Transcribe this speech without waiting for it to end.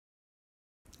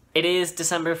It is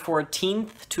December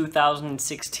 14th,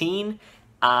 2016.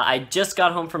 I just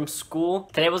got home from school.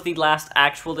 Today was the last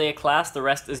actual day of class. The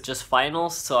rest is just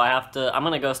finals, so I'm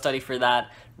gonna go study for that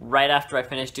right after I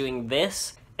finish doing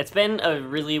this. It's been a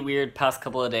really weird past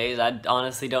couple of days. I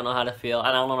honestly don't know how to feel.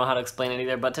 I don't know how to explain it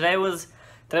either, but today was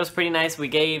pretty nice. We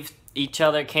gave each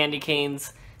other candy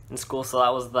canes in school, so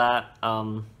that was that.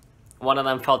 One of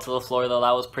them fell to the floor, though.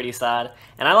 That was pretty sad.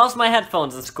 And I lost my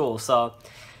headphones in school, so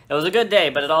it was a good day,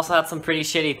 but it also had some pretty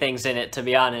shitty things in it, to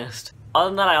be honest. Other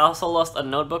than that, I also lost a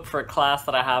notebook for a class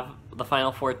that I have the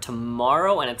final for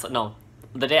tomorrow, and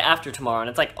the day after tomorrow, and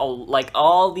it's like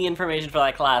all the information for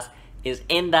that class is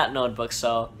in that notebook,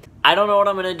 so I don't know what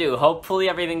I'm gonna do. Hopefully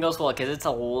everything goes well, because it's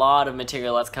a lot of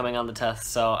material that's coming on the test,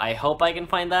 so I hope I can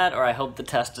find that, or I hope the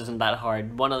test isn't that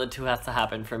hard. One of the two has to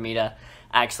happen for me to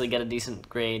actually get a decent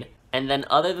grade. And then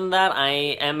other than that, I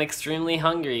am extremely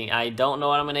hungry. I don't know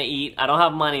what I'm gonna eat. I don't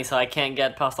have money, so I can't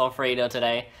get pasta Alfredo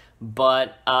today.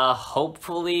 But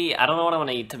hopefully, I don't know what I'm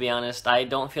gonna eat, to be honest. I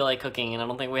don't feel like cooking, and I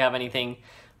don't think we have anything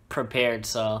prepared,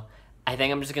 so I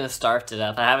think I'm just gonna starve to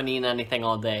death. I haven't eaten anything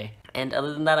all day. And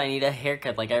other than that, I need a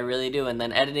haircut, like I really do. And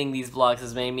then editing these vlogs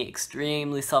has made me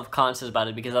extremely self-conscious about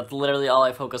it, because that's literally all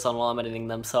I focus on while I'm editing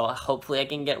them. So hopefully I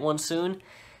can get one soon.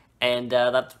 And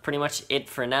that's pretty much it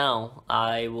for now.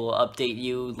 I will update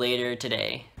you later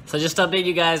today. So just to update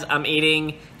you guys, I'm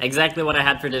eating exactly what I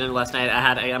had for dinner last night.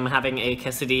 I'm having a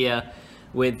quesadilla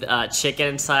with chicken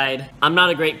inside. I'm not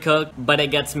a great cook, but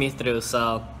it gets me through,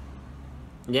 so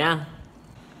yeah.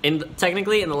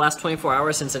 Technically, in the last 24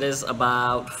 hours, since it is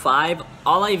about 5,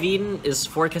 all I've eaten is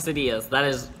 4 quesadillas. That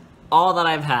is all that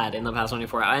I've had in the past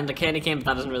 24 hours. And the candy cane, but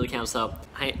that doesn't really count, so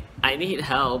I need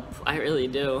help. I really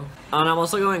do. And I'm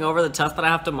also going over the test that I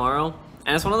have tomorrow,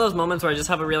 and it's one of those moments where I just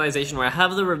have a realization where I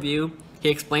have the review, he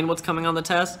explained what's coming on the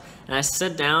test, and I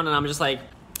sit down and I'm just like,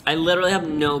 I literally have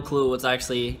no clue what's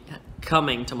actually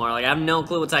coming tomorrow. Like, I have no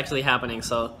clue what's actually happening,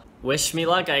 so wish me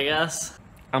luck, I guess.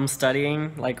 I'm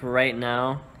studying, like, right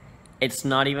now. It's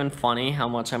not even funny how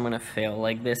much I'm gonna fail.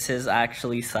 Like, this is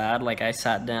actually sad. Like, I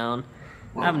sat down,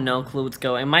 I have no clue what's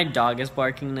going. My dog is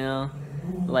barking now.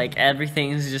 Like,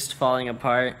 everything's just falling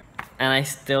apart. And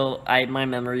my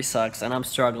memory sucks and I'm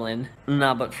struggling.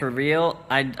 Nah, but for real,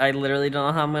 I literally don't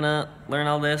know how I'm gonna learn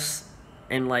all this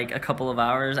in like a couple of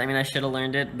hours. I mean, I should have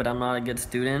learned it, but I'm not a good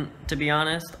student, to be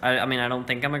honest. I mean, I don't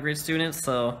think I'm a great student,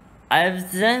 so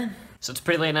So it's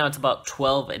pretty late now. It's about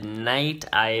 12 at night.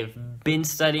 I've been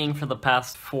studying for the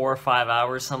past 4 or 5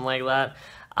 hours, something like that.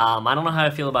 I don't know how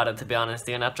I feel about it, to be honest,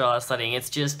 even after all that studying.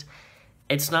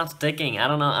 It's not sticking. I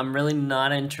don't know, I'm really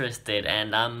not interested,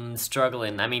 and I'm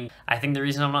struggling. I mean, I think the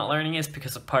reason I'm not learning is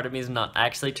because a part of me is not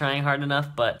actually trying hard enough,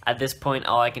 but at this point,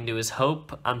 all I can do is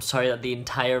hope. I'm sorry that the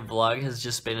entire vlog has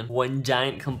just been one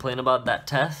giant complaint about that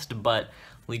test, but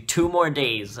only 2 more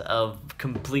days of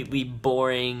completely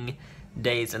boring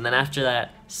days, and then after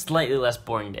that, slightly less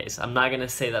boring days. I'm not gonna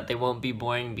say that they won't be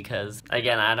boring, because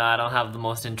again, I don't have the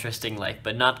most interesting life,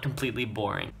 but not completely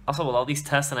boring. Also, with all these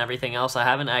tests and everything else, I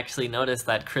haven't actually noticed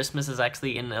that Christmas is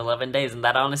actually in 11 days, and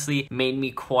that honestly made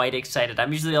me quite excited.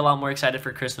 I'm usually a lot more excited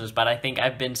for Christmas, but I think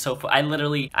I've been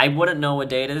I wouldn't know what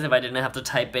day it is if I didn't have to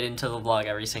type it into the vlog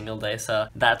every single day, so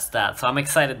that's that. So I'm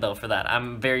excited though for that.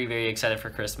 I'm very, very excited for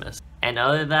Christmas. And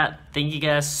other than that, thank you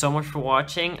guys so much for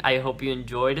watching. I hope you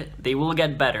enjoyed. They will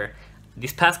get better.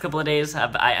 These past couple of days,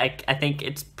 I think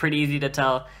it's pretty easy to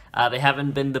tell they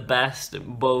haven't been the best,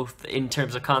 both in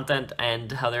terms of content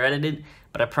and how they're edited,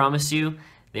 but I promise you,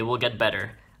 they will get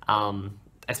better,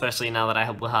 especially now that I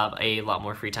hope we'll have a lot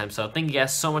more free time. So thank you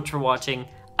guys so much for watching.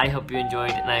 I hope you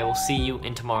enjoyed, and I will see you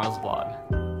in tomorrow's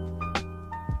vlog.